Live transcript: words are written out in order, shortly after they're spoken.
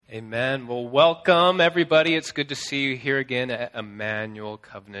Amen. Well, welcome, everybody. It's good to see you here again at Emmanuel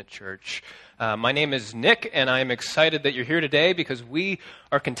Covenant Church. My name is Nick, and I'm excited that you're here today because we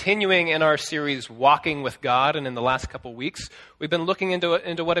are continuing in our series, Walking with God. And in the last couple weeks, we've been looking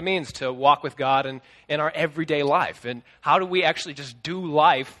into what it means to walk with God in our everyday life. And how do we actually just do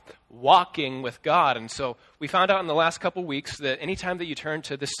life walking with God? And so we found out in the last couple weeks that anytime that you turn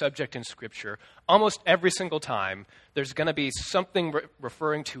to this subject in Scripture, almost every single time, there's going to be something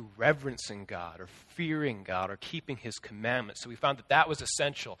referring to reverencing God or fearing God or keeping His commandments. So we found that was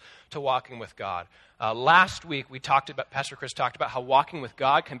essential to walking with God. Last week, Pastor Chris talked about how walking with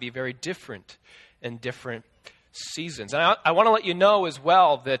God can be very different in different seasons. And I want to let you know as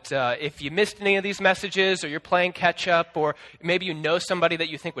well that if you missed any of these messages or you're playing catch up or maybe you know somebody that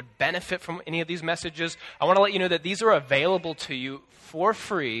you think would benefit from any of these messages, I want to let you know that these are available to you for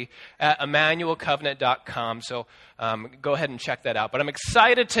free at emmanuelcovenant.com. So go ahead and check that out. But I'm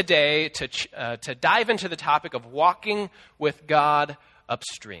excited today to dive into the topic of walking with God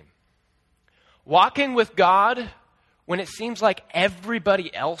upstream. Walking with God when it seems like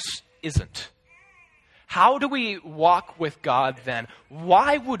everybody else isn't. How do we walk with God then?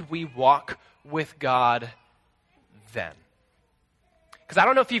 Why would we walk with God then? Because I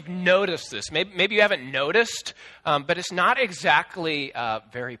don't know if you've noticed this. Maybe you haven't noticed, but it's not exactly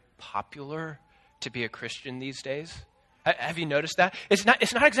very popular to be a Christian these days. Have you noticed that? It's not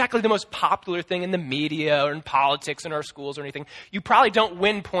exactly the most popular thing in the media or in politics in our schools or anything. You probably don't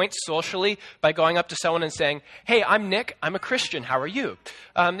win points socially by going up to someone and saying, "Hey, I'm Nick. I'm a Christian. How are you?"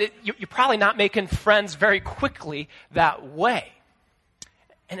 You're probably not making friends very quickly that way.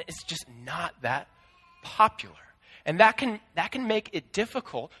 And it's just not that popular. And that can make it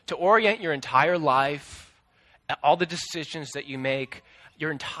difficult to orient your entire life, all the decisions that you make, your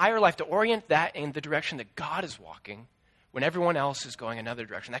entire life, to orient that in the direction that God is walking when everyone else is going another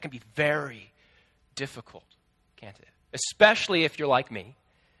direction. That can be very difficult, can't it? Especially if you're like me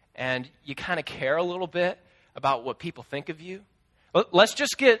and you kind of care a little bit about what people think of you. Let's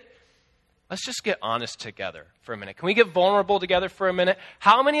just get honest together for a minute. Can we get vulnerable together for a minute?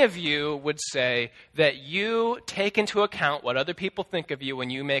 How many of you would say that you take into account what other people think of you when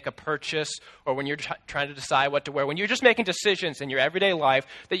you make a purchase or when you're trying to decide what to wear? When you're just making decisions in your everyday life,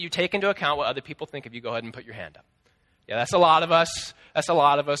 that you take into account what other people think of you? Go ahead and put your hand up. Yeah, that's a lot of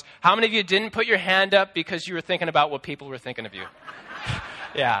us. How many of you didn't put your hand up because you were thinking about what people were thinking of you?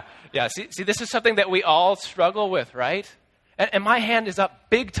 Yeah. See, this is something that we all struggle with, right? And my hand is up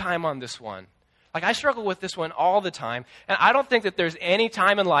big time on this one. Like, I struggle with this one all the time. And I don't think that there's any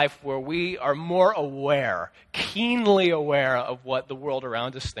time in life where we are more aware, keenly aware of what the world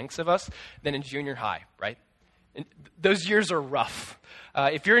around us thinks of us than in junior high, right? And those years are rough.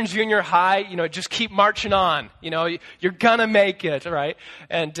 If you're in junior high, just keep marching on. You're gonna make it, right?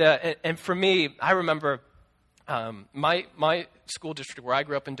 And for me, I remember my school district where I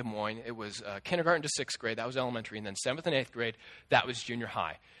grew up in Des Moines. It was kindergarten to 6th grade. That was elementary, and then 7th and 8th grade. That was junior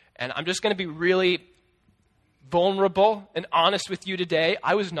high. And I'm just going to be really vulnerable and honest with you today.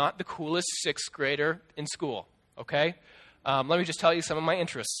 I was not the coolest 6th grader in school. Okay, let me just tell you some of my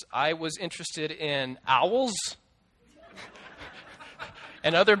interests. I was interested in owls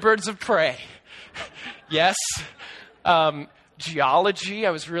and other birds of prey. Yes. Geology.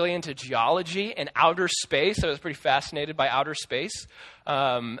 I was really into geology and outer space. I was pretty fascinated by outer space.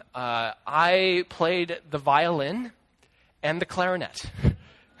 I played the violin and the clarinet.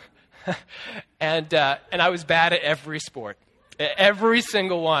 And I was bad at every sport. Every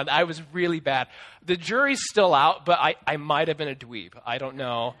single one. I was really bad. The jury's still out, but I might have been a dweeb. I don't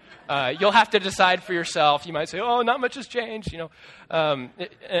know. You'll have to decide for yourself. You might say, "Oh, not much has changed," and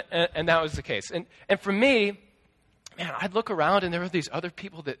that was the case. And for me, man, I'd look around and there were these other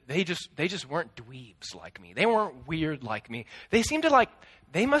people that they just weren't dweebs like me. They weren't weird like me. They seemed to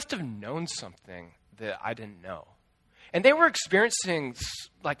they must have known something that I didn't know. And they were experiencing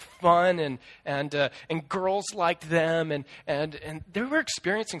fun and girls liked them and they were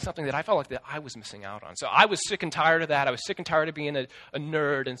experiencing something that I felt like that I was missing out on. So I was sick and tired of that. I was sick and tired of being a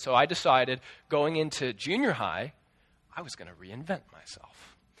nerd. And so I decided going into junior high, I was going to reinvent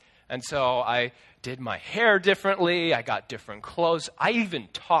myself. And so I did my hair differently. I got different clothes. I even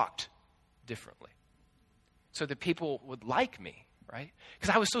talked differently so that people would like me, right?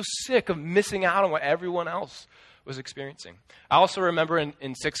 Because I was so sick of missing out on what everyone else was experiencing. I also remember in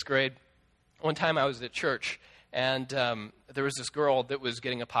 6th grade, one time I was at church, and there was this girl that was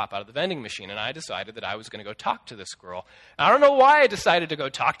getting a pop out of the vending machine, and I decided that I was going to go talk to this girl. And I don't know why I decided to go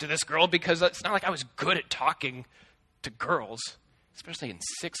talk to this girl, because it's not like I was good at talking to girls. especially in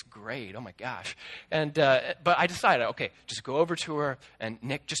 6th grade. Oh, my gosh. But I decided, okay, just go over to her, and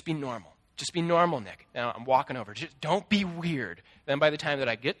Nick, just be normal. Just be normal, Nick. And I'm walking over. Just don't be weird. Then by the time that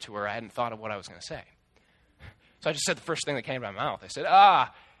I get to her, I hadn't thought of what I was going to say. So I just said the first thing that came to my mouth. I said,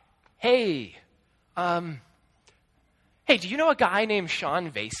 hey, do you know a guy named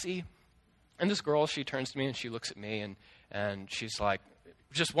Sean Vasey? And this girl, she turns to me and she looks at me and she's like,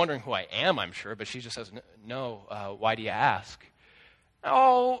 just wondering who I am, I'm sure, but she just says, no, why do you ask?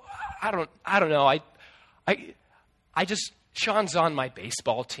 Oh, I don't know. I just, Sean's on my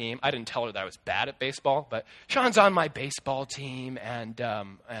baseball team. I didn't tell her that I was bad at baseball, but Sean's on my baseball team, and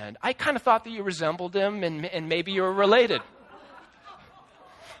I kind of thought that you resembled him, and maybe you were related.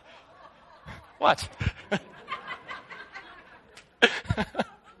 What?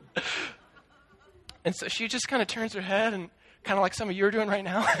 And so she just kind of turns her head, and kind of like some of you are doing right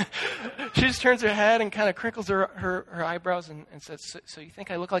now, she just turns her head and kind of crinkles her eyebrows and says, so you think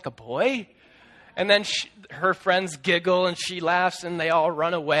I look like a boy? And then her friends giggle and she laughs and they all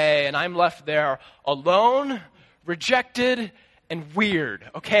run away, and I'm left there alone, rejected, and weird,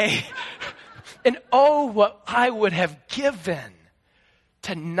 okay? And oh, what I would have given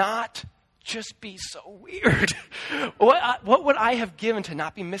to not just be so weird. What would I have given to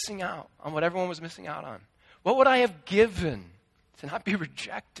not be missing out on what everyone was missing out on? What would I have given to not be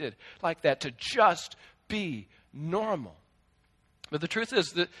rejected like that, to just be normal? But the truth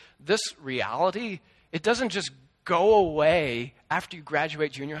is that this reality, it doesn't just go away after you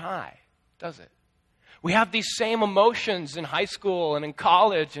graduate junior high, does it? We have these same emotions in high school and in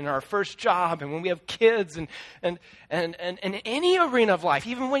college and our first job and when we have kids and in any arena of life,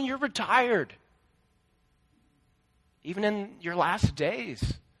 even when you're retired, even in your last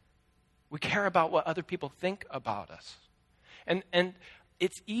days. We care about what other people think about us. And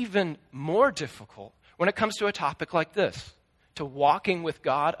it's even more difficult when it comes to a topic like this, to walking with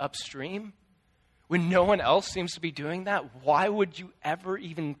God upstream. When no one else seems to be doing that, why would you ever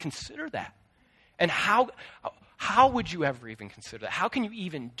even consider that? And how would you ever even consider that? How can you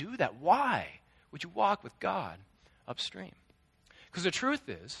even do that? Why would you walk with God upstream? Because the truth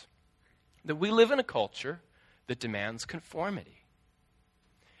is that we live in a culture that demands conformity.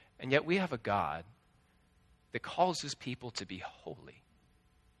 And yet we have a God that calls his people to be holy.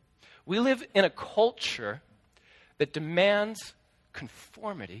 We live in a culture that demands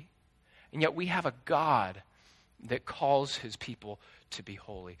conformity, and yet we have a God that calls his people to be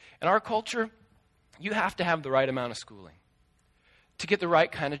holy. In our culture, you have to have the right amount of schooling to get the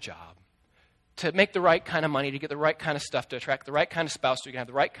right kind of job, to make the right kind of money, to get the right kind of stuff, to attract the right kind of spouse, so you can have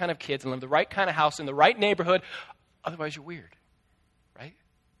the right kind of kids and live in the right kind of house in the right neighborhood. Otherwise, you're weird, right?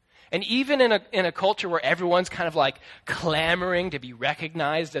 And even in a culture where everyone's kind of like clamoring to be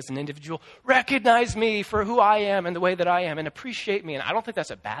recognized as an individual, recognize me for who I am and the way that I am and appreciate me. And I don't think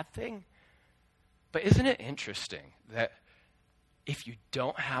that's a bad thing. But isn't it interesting that if you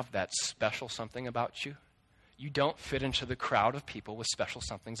don't have that special something about you, you don't fit into the crowd of people with special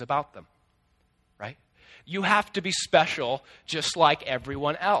somethings about them, right? You have to be special just like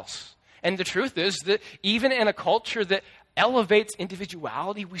everyone else. And the truth is that even in a culture that elevates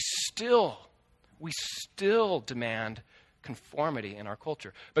individuality, we still demand conformity in our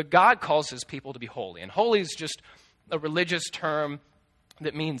culture. But God calls his people to be holy. And holy is just a religious term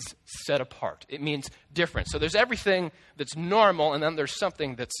that means set apart. It means different. So there's everything that's normal, and then there's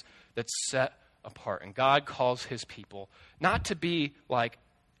something that's set apart. And God calls his people not to be like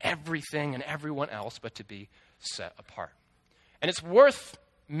everything and everyone else, but to be set apart. And it's worth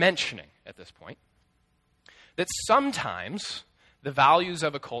mentioning at this point that sometimes the values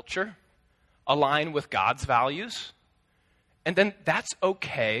of a culture align with God's values, and then that's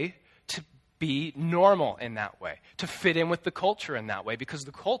okay to be normal in that way, to fit in with the culture in that way, because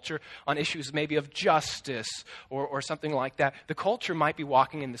the culture on issues maybe of justice or something like that, the culture might be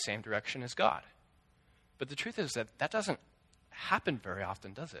walking in the same direction as God. But the truth is that doesn't happen very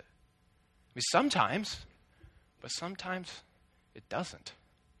often, does it? I mean, sometimes, but sometimes it doesn't.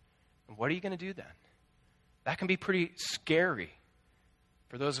 And what are you going to do then? That can be pretty scary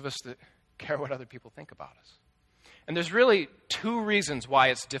for those of us that care what other people think about us. And there's really two reasons why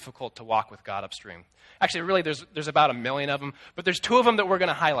it's difficult to walk with God upstream. Actually, really, there's about 1 million of them, but there's two of them that we're going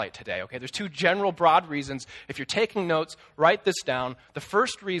to highlight today, okay? There's two general, broad reasons. If you're taking notes, write this down. The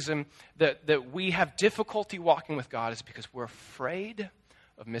first reason that we have difficulty walking with God is because we're afraid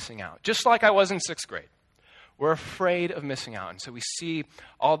of missing out. Just like I was in 6th grade. We're afraid of missing out. And so we see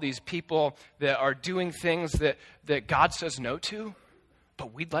all these people that are doing things that God says no to,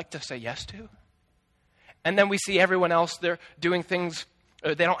 but we'd like to say yes to. And then we see everyone else, they're doing things,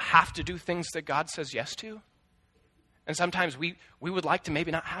 they don't have to do things that God says yes to. And sometimes we would like to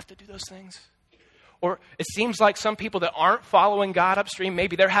maybe not have to do those things. Or it seems like some people that aren't following God upstream,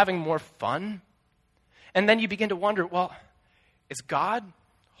 maybe they're having more fun. And then you begin to wonder, well, is God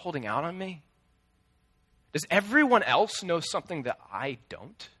holding out on me? Does everyone else know something that I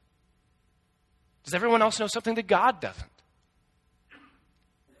don't? Does everyone else know something that God doesn't?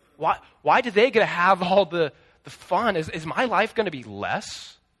 Why do they get to have all the fun? Is my life going to be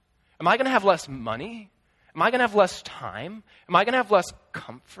less? Am I going to have less money? Am I going to have less time? Am I going to have less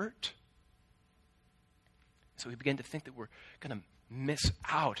comfort? So we begin to think that we're going to miss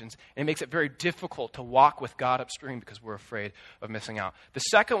out. And it makes it very difficult to walk with God upstream because we're afraid of missing out. The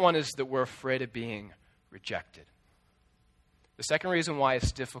second one is that we're afraid of being rejected. The second reason why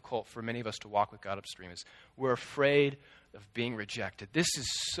it's difficult for many of us to walk with God upstream is we're afraid of being rejected. This is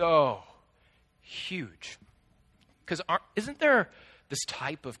so huge. Because isn't there this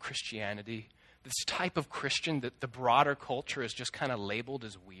type of Christianity, this type of Christian that the broader culture is just kind of labeled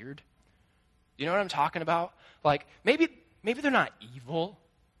as weird? You know what I'm talking about? Like, maybe they're not evil,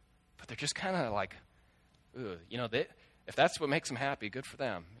 but they're just kind of like, if that's what makes them happy, good for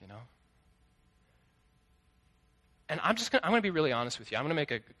them, And I'm going to be really honest with you. I'm going to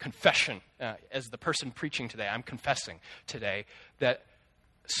make a confession as the person preaching today. I'm confessing today that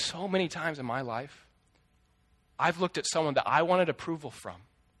so many times in my life, I've looked at someone that I wanted approval from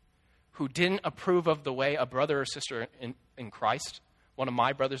who didn't approve of the way a brother or sister in Christ, one of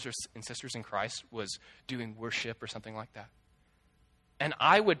my brothers and sisters in Christ, was doing worship or something like that. And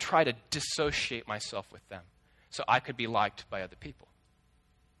I would try to dissociate myself with them so I could be liked by other people.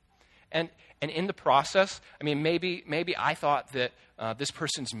 And in the process, maybe I thought that this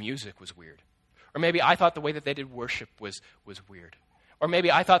person's music was weird. Or maybe I thought the way that they did worship was weird. Or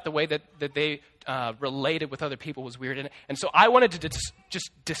maybe I thought the way that they related with other people was weird. And so I wanted to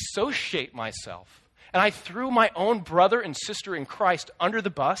just dissociate myself. And I threw my own brother and sister in Christ under the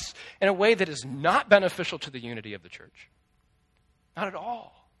bus in a way that is not beneficial to the unity of the church. Not at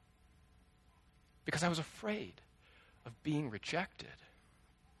all. Because I was afraid of being rejected.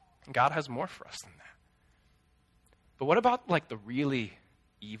 And God has more for us than that. But what about like the really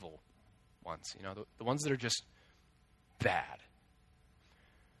evil ones? The ones that are just bad.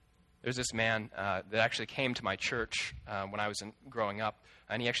 There's this man that actually came to my church when I was growing up.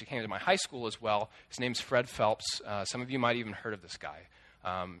 And he actually came to my high school as well. His name's Fred Phelps. Some of you might even heard of this guy.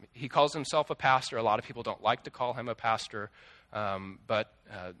 He calls himself a pastor. A lot of people don't like to call him a pastor. But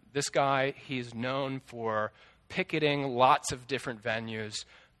this guy, he's known for picketing lots of different venues.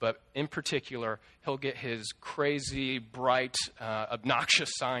 But in particular, he'll get his crazy, bright,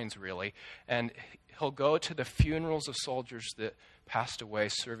 obnoxious signs, really. And he'll go to the funerals of soldiers that passed away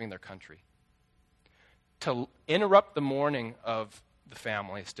serving their country to interrupt the mourning of the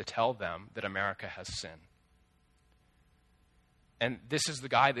families to tell them that America has sinned. And this is the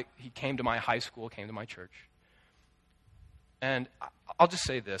guy that he came to my high school, came to my church. And I'll just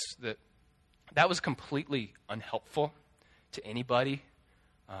say this, that was completely unhelpful to anybody.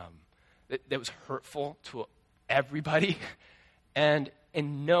 That was hurtful to everybody. And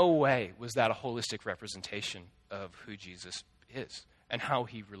in no way was that a holistic representation of who Jesus is and how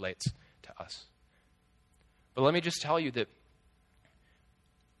he relates to us. But let me just tell you that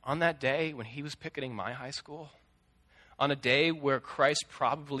on that day when he was picketing my high school, on a day where Christ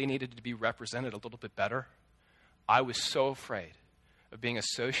probably needed to be represented a little bit better, I was so afraid of being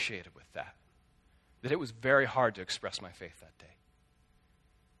associated with that it was very hard to express my faith that day.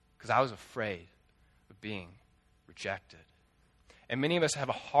 Because I was afraid of being rejected. And many of us have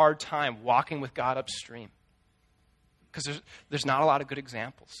a hard time walking with God upstream. Because there's not a lot of good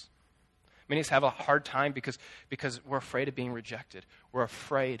examples. Many of us have a hard time because we're afraid of being rejected. We're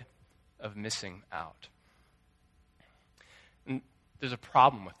afraid of missing out. And there's a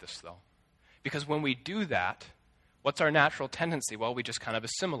problem with this, though. Because when we do that, what's our natural tendency? Well, we just kind of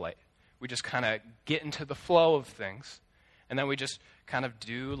assimilate. We just kind of get into the flow of things. And then we just kind of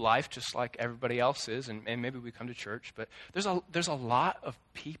do life just like everybody else is, and maybe we come to church. But there's a lot of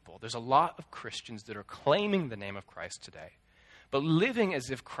people, there's a lot of Christians that are claiming the name of Christ today, but living as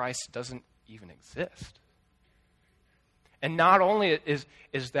if Christ doesn't even exist. And not only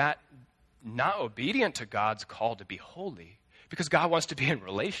is that not obedient to God's call to be holy, because God wants to be in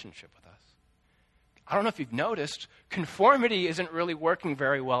relationship with us. I don't know if you've noticed, conformity isn't really working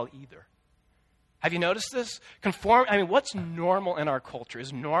very well either. Have you noticed this? What's normal in our culture?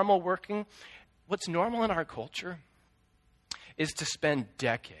 Is normal working? What's normal in our culture is to spend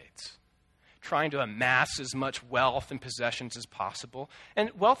decades trying to amass as much wealth and possessions as possible. And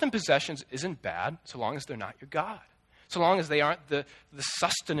wealth and possessions isn't bad so long as they're not your God, so long as they aren't the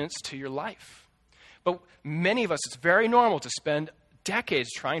sustenance to your life. But many of us, it's very normal to spend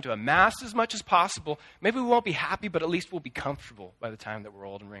decades trying to amass as much as possible. Maybe we won't be happy, but at least we'll be comfortable by the time that we're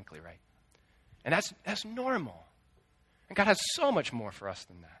old and wrinkly, right? And that's normal. And God has so much more for us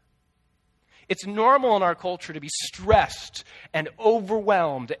than that. It's normal in our culture to be stressed and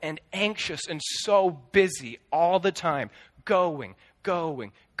overwhelmed and anxious and so busy all the time, going,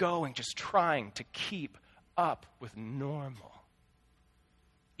 just trying to keep up with normal.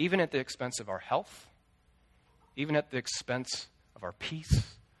 Even at the expense of our health, even at the expense of our peace,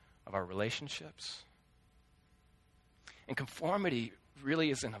 of our relationships. And conformity really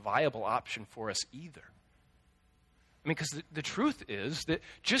isn't a viable option for us either. I mean, because the truth is that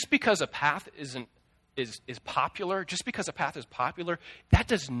just because a path is popular, just because a path is popular, that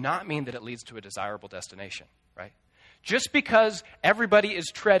does not mean that it leads to a desirable destination, right? Just because everybody is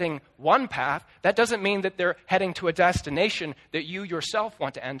treading one path, that doesn't mean that they're heading to a destination that you yourself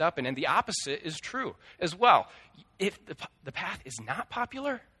want to end up in. And the opposite is true as well. If the path is not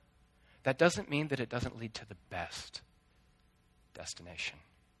popular, that doesn't mean that it doesn't lead to the best destination.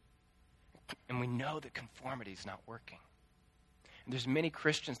 And we know that conformity is not working. And there's many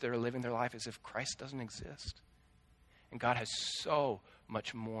Christians that are living their life as if Christ doesn't exist. And God has so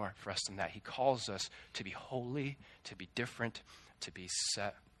much more for us than that. He calls us to be holy, to be different, to be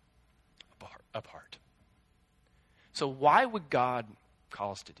set apart. So why would God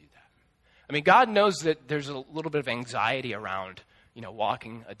call us to do that? I mean, God knows that there's a little bit of anxiety around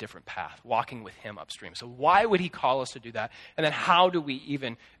walking a different path, walking with him upstream. So why would he call us to do that? And then how do we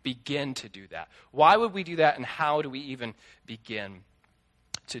even begin to do that? Why would we do that, and how do we even begin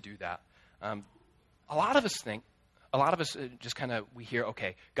to do that? A lot of us just we hear,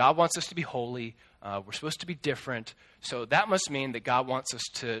 okay, God wants us to be holy. We're supposed to be different. So that must mean that God wants us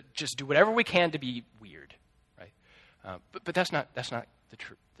to just do whatever we can to be weird, right? But that's not the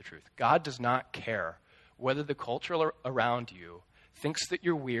truth. God does not care whether the culture around you thinks that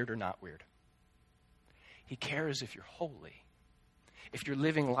you're weird or not weird. He cares if you're holy, if you're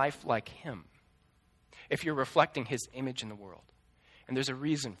living life like him, if you're reflecting his image in the world. And there's a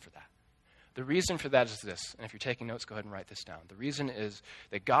reason for that. The reason for that is this, and if you're taking notes, go ahead and write this down. The reason is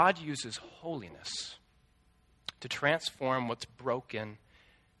that God uses holiness to transform what's broken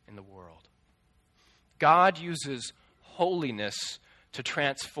in the world. God uses holiness to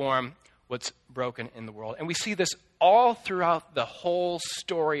transform what's broken in the world. And we see this all throughout the whole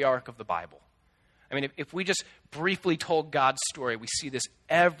story arc of the Bible. I mean, if we just briefly told God's story, we see this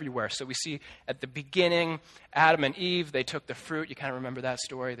everywhere. So we see at the beginning, Adam and Eve, they took the fruit. You kind of remember that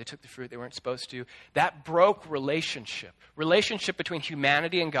story. They took the fruit they weren't supposed to. That broke relationship. Relationship between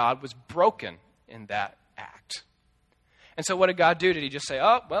humanity and God was broken in that act. And so what did God do? Did he just say,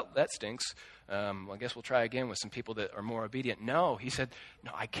 oh, well, that stinks. I guess we'll try again with some people that are more obedient. No, he said,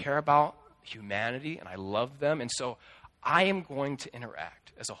 no, I care about humanity and I love them. And so I am going to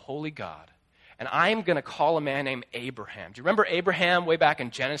interact as a holy God. And I am going to call a man named Abraham. Do you remember Abraham way back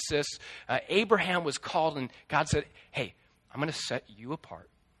in Genesis? Abraham was called and God said, hey, I'm going to set you apart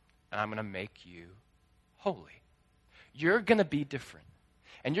and I'm going to make you holy. You're going to be different.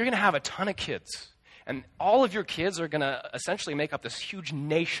 And you're going to have a ton of kids. And all of your kids are going to essentially make up this huge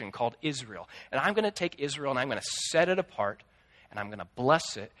nation called Israel. And I'm going to take Israel and I'm going to set it apart and I'm going to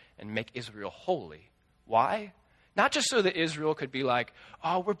bless it and make Israel holy. Why? Not just so that Israel could be like,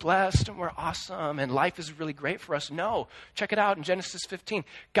 oh, we're blessed and we're awesome and life is really great for us. No. Check it out in Genesis 15.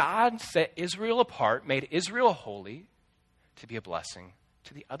 God set Israel apart, made Israel holy to be a blessing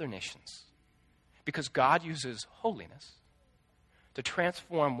to the other nations. Because God uses holiness to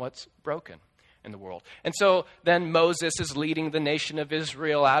transform what's broken in the world. And so then Moses is leading the nation of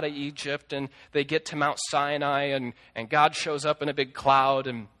Israel out of Egypt, and they get to Mount Sinai, and God shows up in a big cloud,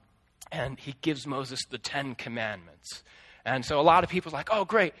 and he gives Moses the 10 Commandments. And so a lot of people are like, oh,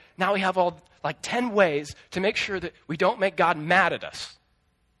 great, now we have all 10 ways to make sure that we don't make God mad at us.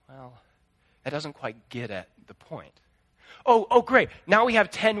 Well, that doesn't quite get at the point. Oh, great, now we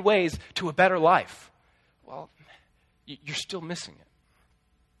have 10 ways to a better life. Well, you're still missing it.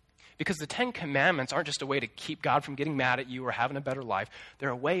 Because the 10 Commandments aren't just a way to keep God from getting mad at you or having a better life. They're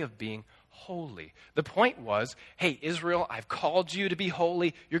a way of being holy. The point was, hey, Israel, I've called you to be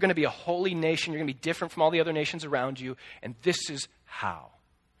holy. You're going to be a holy nation. You're going to be different from all the other nations around you. And this is how.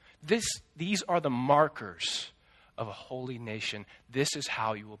 These are the markers of a holy nation. This is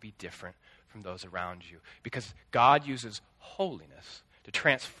how you will be different from those around you. Because God uses holiness to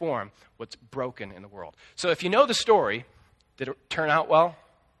transform what's broken in the world. So if you know the story, did it turn out well?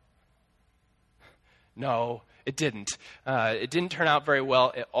 No, it didn't. It didn't turn out very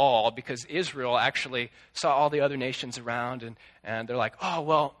well at all because Israel actually saw all the other nations around and they're like, oh,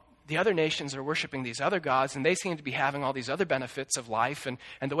 well, the other nations are worshiping these other gods, and they seem to be having all these other benefits of life, and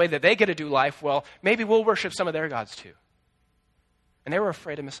the way that they get to do life, well, maybe we'll worship some of their gods too. And they were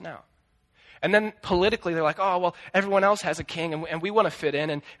afraid of missing out. And then politically, they're like, oh, well, everyone else has a king, and we want to fit in,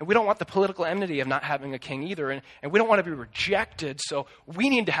 and we don't want the political enmity of not having a king either, and we don't want to be rejected, so we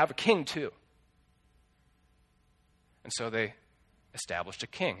need to have a king too. And so they established a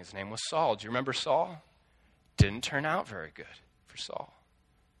king. His name was Saul. Do you remember Saul? Didn't turn out very good for Saul.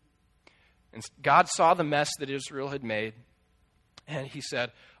 And God saw the mess that Israel had made, and he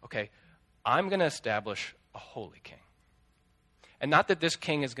said, okay, I'm going to establish a holy king. And not that this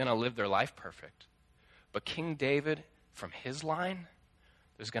king is going to live their life perfect, but King David, from his line,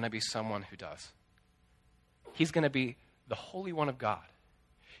 there's going to be someone who does. He's going to be the Holy One of God.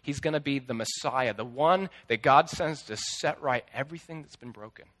 He's going to be the Messiah, the one that God sends to set right everything that's been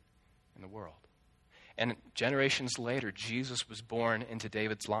broken in the world. And generations later, Jesus was born into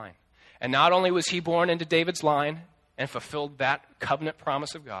David's line. And not only was he born into David's line and fulfilled that covenant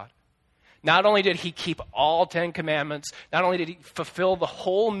promise of God, not only did he keep all 10 commandments, not only did he fulfill the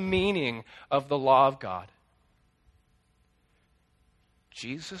whole meaning of the law of God,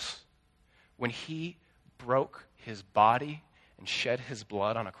 Jesus, when he broke his body and shed his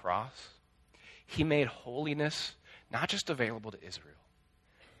blood on a cross, he made holiness not just available to Israel,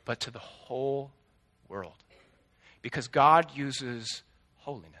 but to the whole world. Because God uses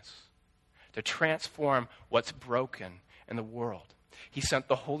holiness to transform what's broken in the world. He sent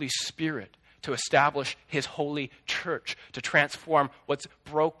the Holy Spirit to establish his holy church, to transform what's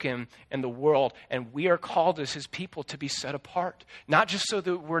broken in the world. And we are called as his people to be set apart, not just so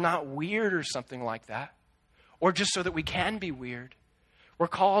that we're not weird or something like that, or just so that we can be weird. We're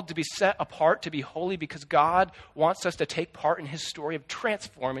called to be set apart, to be holy, because God wants us to take part in his story of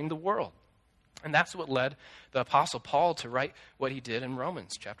transforming the world. And that's what led the Apostle Paul to write what he did in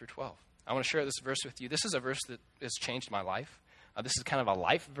Romans chapter 12. I want to share this verse with you. This is a verse that has changed my life. This is kind of a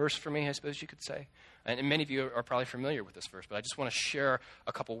life verse for me, I suppose you could say. And many of you are probably familiar with this verse, but I just want to share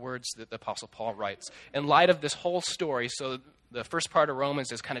a couple words that the Apostle Paul writes. In light of this whole story, so the first part of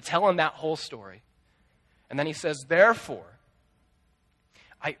Romans is kind of telling that whole story. And then he says, therefore,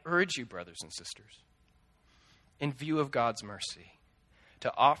 I urge you, brothers and sisters, in view of God's mercy,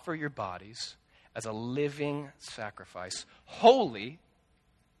 to offer your bodies as a living sacrifice, holy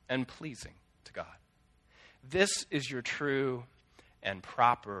and pleasing to God. This is your true and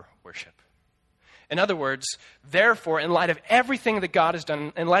proper worship. In other words, therefore, in light of everything that God has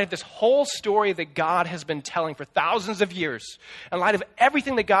done, in light of this whole story that God has been telling for thousands of years, in light of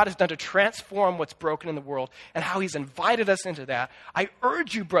everything that God has done to transform what's broken in the world and how he's invited us into that, I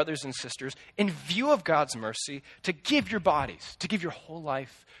urge you, brothers and sisters, in view of God's mercy, to give your bodies, to give your whole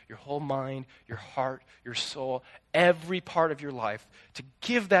life, your whole mind, your heart, your soul, every part of your life, to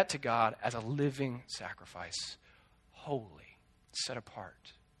give that to God as a living sacrifice, holy, set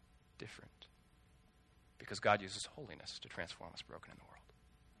apart, different. Because God uses holiness to transform what's broken in the world.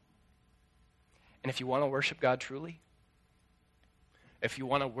 And if you want to worship God truly, if you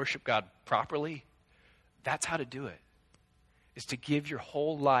want to worship God properly, that's how to do it, is to give your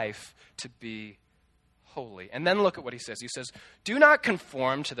whole life to be holy. And then look at what he says. He says, do not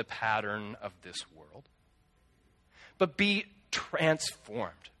conform to the pattern of this world, but be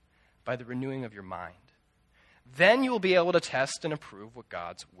transformed by the renewing of your mind. Then you will be able to test and approve what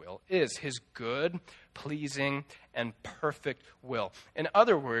God's will is, his good, pleasing, and perfect will. In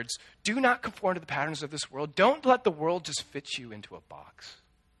other words, do not conform to the patterns of this world. Don't let the world just fit you into a box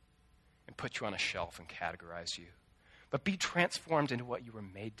and put you on a shelf and categorize you. But be transformed into what you were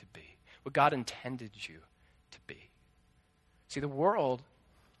made to be, what God intended you to be. See, the world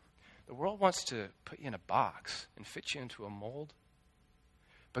wants to put you in a box and fit you into a mold.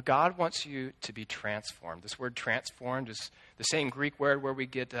 But God wants you to be transformed. This word transformed is the same Greek word where we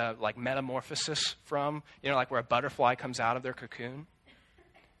get like metamorphosis from, like where a butterfly comes out of their cocoon.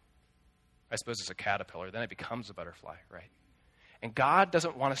 I suppose it's a caterpillar, then it becomes a butterfly, right? And God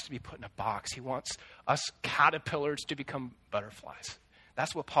doesn't want us to be put in a box. He wants us caterpillars to become butterflies.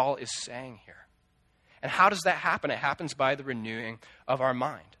 That's what Paul is saying here. And how does that happen? It happens by the renewing of our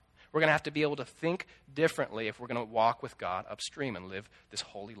mind. We're going to have to be able to think differently if we're going to walk with God upstream and live this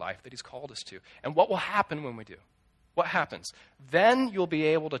holy life that he's called us to. And what will happen when we do? What happens? Then you'll be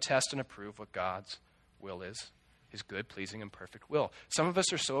able to test and approve what God's will is, his good, pleasing, and perfect will. Some of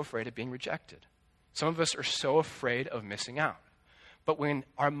us are so afraid of being rejected. Some of us are so afraid of missing out. But when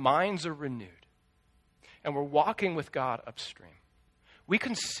our minds are renewed and we're walking with God upstream, we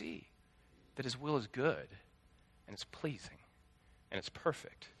can see that his will is good and it's pleasing and it's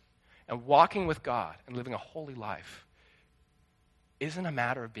perfect. And walking with God and living a holy life isn't a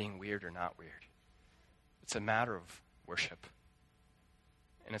matter of being weird or not weird. It's a matter of worship.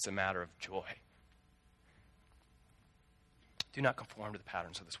 And it's a matter of joy. Do not conform to the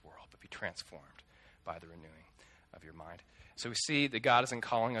patterns of this world, but be transformed by the renewing of your mind. So we see that God isn't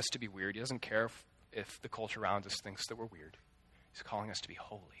calling us to be weird. He doesn't care if the culture around us thinks that we're weird. He's calling us to be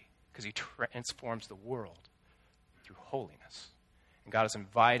holy because he transforms the world through holiness. And God is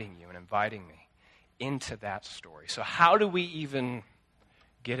inviting you and inviting me into that story. So how do we even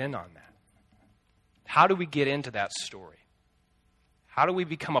get in on that? How do we get into that story? How do we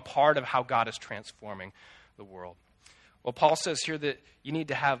become a part of how God is transforming the world? Well, Paul says here that you need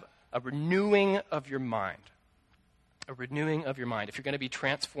to have a renewing of your mind. A renewing of your mind. If you're going to be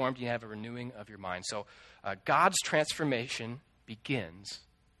transformed, you have a renewing of your mind. So God's transformation begins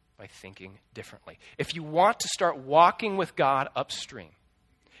by thinking differently. If you want to start walking with God upstream,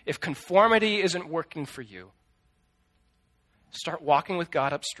 if conformity isn't working for you, start walking with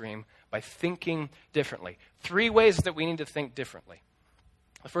God upstream by thinking differently. 3 ways that we need to think differently.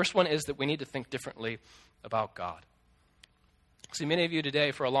 The first one is that we need to think differently about God. See, many of you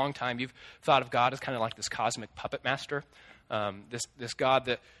today, for a long time, you've thought of God as kind of like this cosmic puppet master, this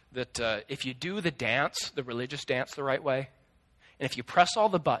God that if you do the dance, the religious dance the right way, and if you press all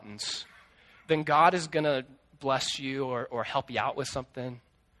the buttons, then God is going to bless you or help you out with something.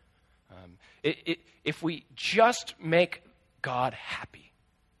 If we just make God happy,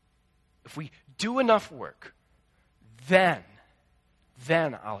 if we do enough work, then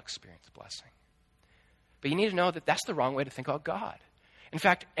I'll experience blessing. But you need to know that that's the wrong way to think about God. In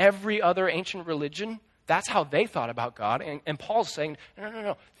fact, every other ancient religion, that's how they thought about God. And Paul's saying,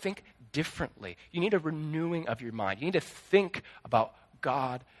 no, think differently. You need a renewing of your mind. You need to think about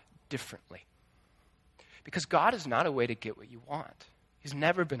God differently. Because God is not a way to get what you want. He's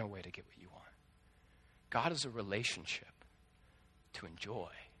never been a way to get what you want. God is a relationship to enjoy.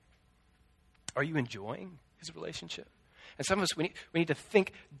 Are you enjoying his relationship? And some of us, we need to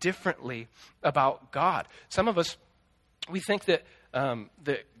think differently about God. Some of us, we think that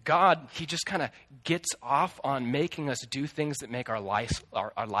God, he just kind of gets off on making us do things that make our life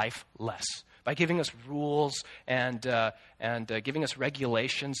less. By giving us rules and giving us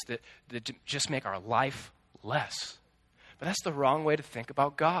regulations that just make our life less. But that's the wrong way to think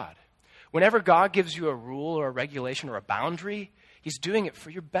about God. Whenever God gives you a rule or a regulation or a boundary, he's doing it for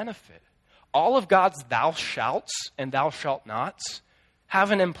your benefit. All of God's thou shalts and thou shalt nots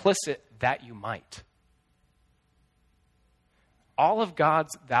have an implicit that you might. All of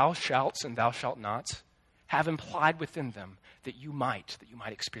God's thou shalts and thou shalt nots have implied within them that you might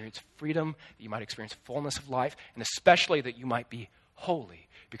experience freedom, that you might experience fullness of life, and especially that you might be holy,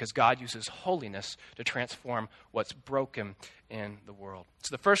 because God uses holiness to transform what's broken in the world.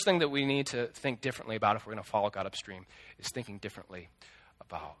 So the first thing that we need to think differently about if we're going to follow God upstream is thinking differently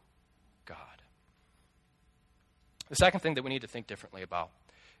about God. The second thing that we need to think differently about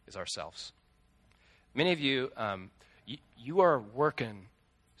is ourselves. Many of you, you are working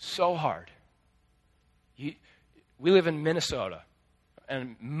so hard. We live in Minnesota,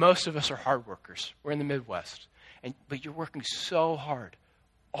 and most of us are hard workers. We're in the Midwest. But you're working so hard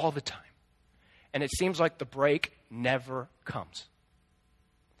all the time. And it seems like the break never comes.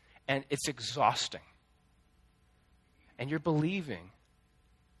 And it's exhausting. And you're believing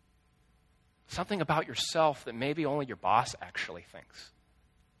something about yourself that maybe only your boss actually thinks.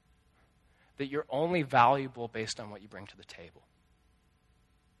 That you're only valuable based on what you bring to the table.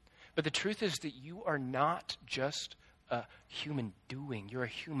 But the truth is that you are not just a human doing. You're a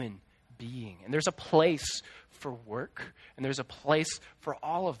human being. And there's a place for work, and there's a place for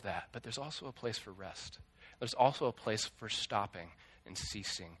all of that, but there's also a place for rest. There's also a place for stopping and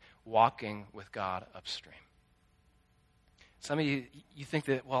ceasing, walking with God upstream. Some of you think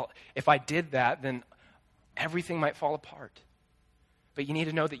that, well, if I did that, then everything might fall apart. But you need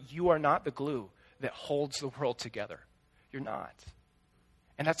to know that you are not the glue that holds the world together. You're not.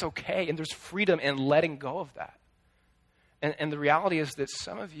 And that's okay, and there's freedom in letting go of that. And the reality is that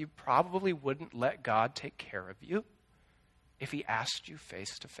some of you probably wouldn't let God take care of you if he asked you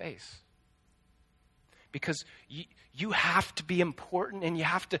face to face. Because you have to be important and you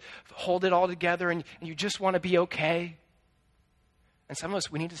have to hold it all together and you just want to be okay. And some of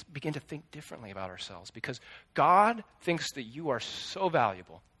us, we need to begin to think differently about ourselves because God thinks that you are so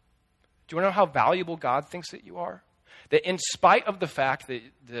valuable. Do you want to know how valuable God thinks that you are? That in spite of the fact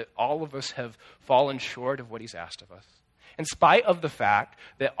that all of us have fallen short of what he's asked of us, in spite of the fact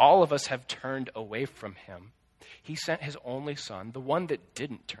that all of us have turned away from him, he sent his only son, the one that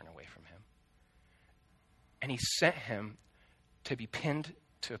didn't turn away from him. And he sent him to be pinned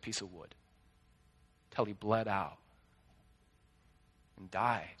to a piece of wood till he bled out. and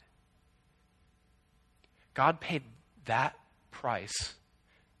died. God paid that price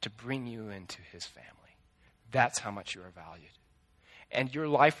to bring you into his family. That's how much you are valued. And your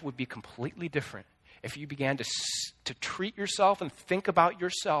life would be completely different if you began to treat yourself and think about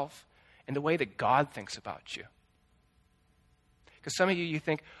yourself in the way that God thinks about you. Because some of you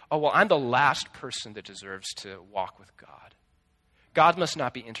think, oh, well, I'm the last person that deserves to walk with God. God must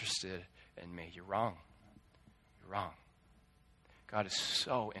not be interested in me. You're wrong. You're wrong. God is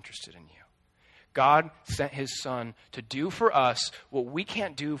so interested in you. God sent his son to do for us what we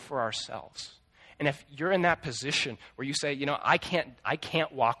can't do for ourselves. And if you're in that position where you say, I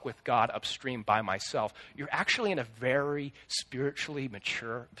can't walk with God upstream by myself, you're actually in a very spiritually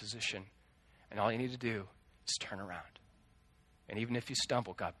mature position. And all you need to do is turn around. And even if you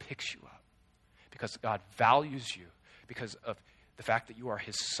stumble, God picks you up because God values you because of the fact that you are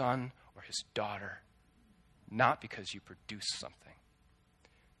his son or his daughter, not because you produce something.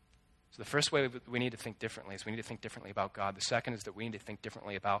 So the first way we need to think differently is we need to think differently about God. The second is that we need to think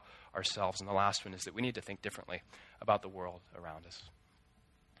differently about ourselves. And the last one is that we need to think differently about the world around us.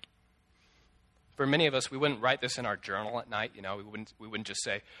 For many of us, we wouldn't write this in our journal at night. We wouldn't just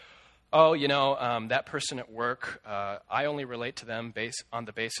say, oh, that person at work, I only relate to them on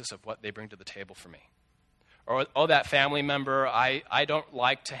the basis of what they bring to the table for me. Or, oh, that family member, I don't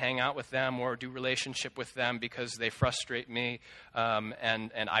like to hang out with them or do relationship with them because they frustrate me,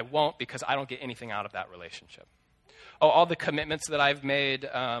 and I won't because I don't get anything out of that relationship. Oh, all the commitments that I've made,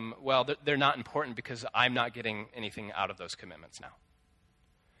 they're not important because I'm not getting anything out of those commitments now.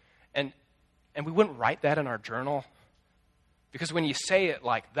 And we wouldn't write that in our journal because when you say it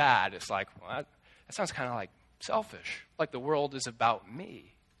like that, it's like, well, that sounds kind of like selfish, like the world is about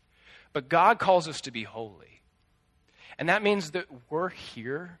me. But God calls us to be holy. And that means that we're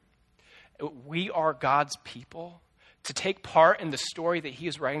here, we are God's people, to take part in the story that he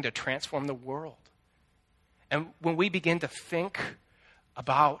is writing to transform the world. And when we begin to think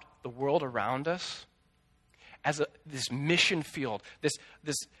about the world around us as this mission field, this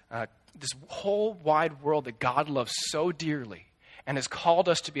whole wide world that God loves so dearly and has called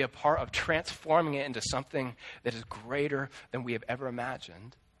us to be a part of transforming it into something that is greater than we have ever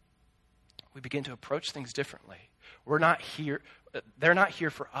imagined, we begin to approach things differently. We're not here, they're not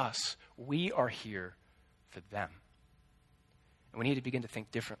here for us. We are here for them. And we need to begin to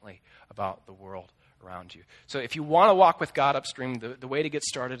think differently about the world around you. So if you want to walk with God upstream, the way to get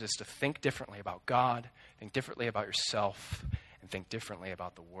started is to think differently about God, think differently about yourself, and think differently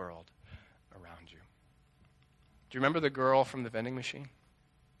about the world around you. Do you remember the girl from the vending machine?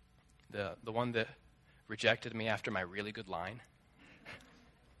 The one that rejected me after my really good line?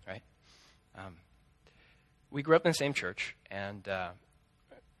 Right? We grew up in the same church, and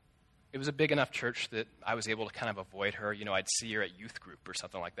it was a big enough church that I was able to kind of avoid her. I'd see her at youth group or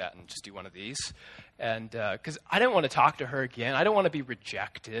something like that and just do one of these. And because I didn't want to talk to her again. I don't want to be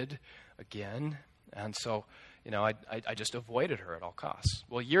rejected again. And so, I just avoided her at all costs.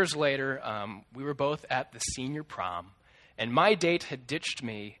 Well, years later, we were both at the senior prom, and my date had ditched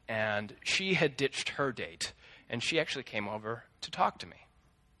me, and she had ditched her date. And she actually came over to talk to me.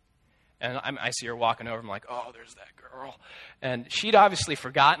 And I see her walking over. I'm like, oh, there's that girl. And she'd obviously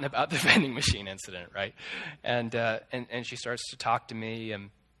forgotten about the vending machine incident, right? And she starts to talk to me.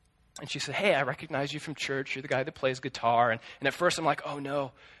 And she said, hey, I recognize you from church. You're the guy that plays guitar. And at first I'm like, oh,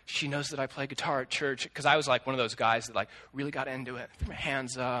 no, she knows that I play guitar at church. Because I was like one of those guys that like really got into it. Threw my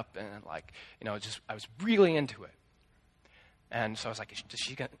hands up and like, I was really into it. And so I was like, is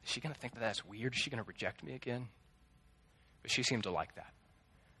she going to think that that's weird? Is she going to reject me again? But she seemed to like that.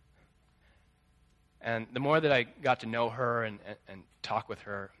 And the more that I got to know her and talk with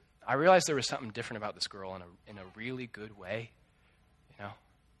her, I realized there was something different about this girl in a really good way.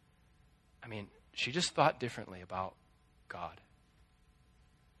 I mean, she just thought differently about God.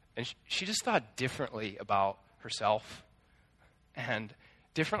 And she just thought differently about herself and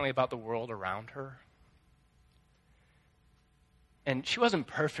differently about the world around her. And she wasn't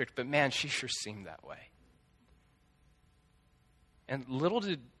perfect, but man, she sure seemed that way. And little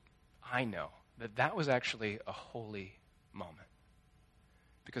did I know that was actually a holy moment.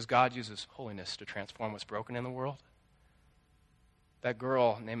 Because God uses holiness to transform what's broken in the world. That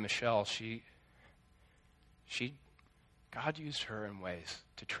girl named Michelle, God used her in ways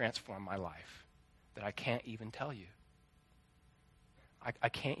to transform my life that I can't even tell you. I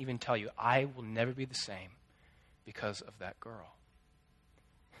can't even tell you. I will never be the same because of that girl.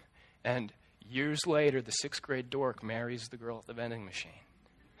 And years later, the 6th grade dork marries the girl at the vending machine.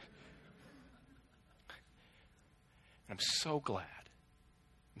 I'm so glad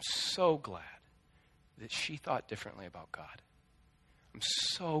that she thought differently about God. I'm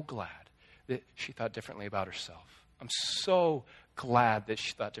so glad that she thought differently about herself. I'm so glad that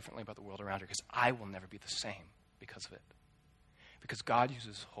she thought differently about the world around her, because I will never be the same because of it. Because God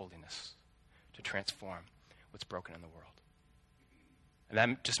uses holiness to transform what's broken in the world. And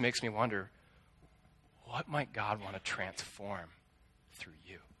that just makes me wonder, what might God want to transform through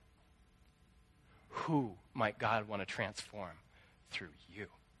you? Who might God want to transform through you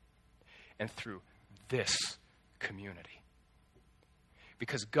and through this community?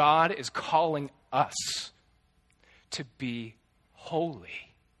 Because God is calling us to be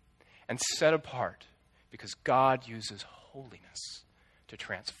holy and set apart, because God uses holiness to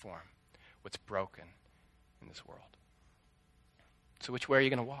transform what's broken in this world. So which way are you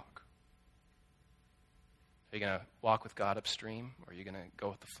going to walk? Are you going to walk with God upstream, or are you going to go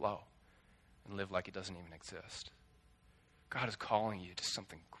with the flow and live like it doesn't even exist? God is calling you to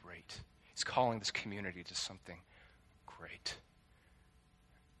something great. He's calling this community to something great.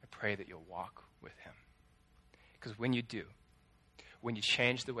 I pray that you'll walk with him. Because when you do, when you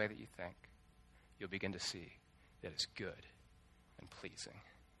change the way that you think, you'll begin to see that it's good and pleasing.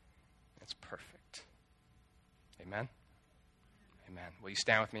 It's perfect. Amen? Amen. Will you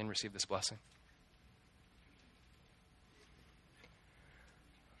stand with me and receive this blessing?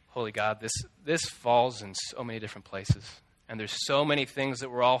 Holy God, this falls in so many different places. And there's so many things that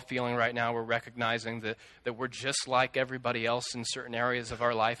we're all feeling right now. We're recognizing that we're just like everybody else in certain areas of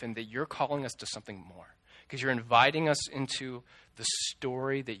our life, and that you're calling us to something more. Because you're inviting us into the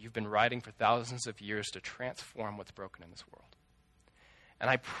story that you've been writing for thousands of years to transform what's broken in this world. And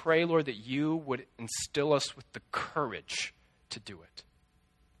I pray, Lord, that you would instill us with the courage to do it.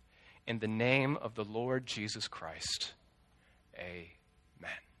 In the name of the Lord Jesus Christ,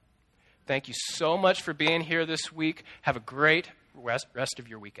 amen. Thank you so much for being here this week. Have a great rest of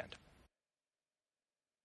your weekend.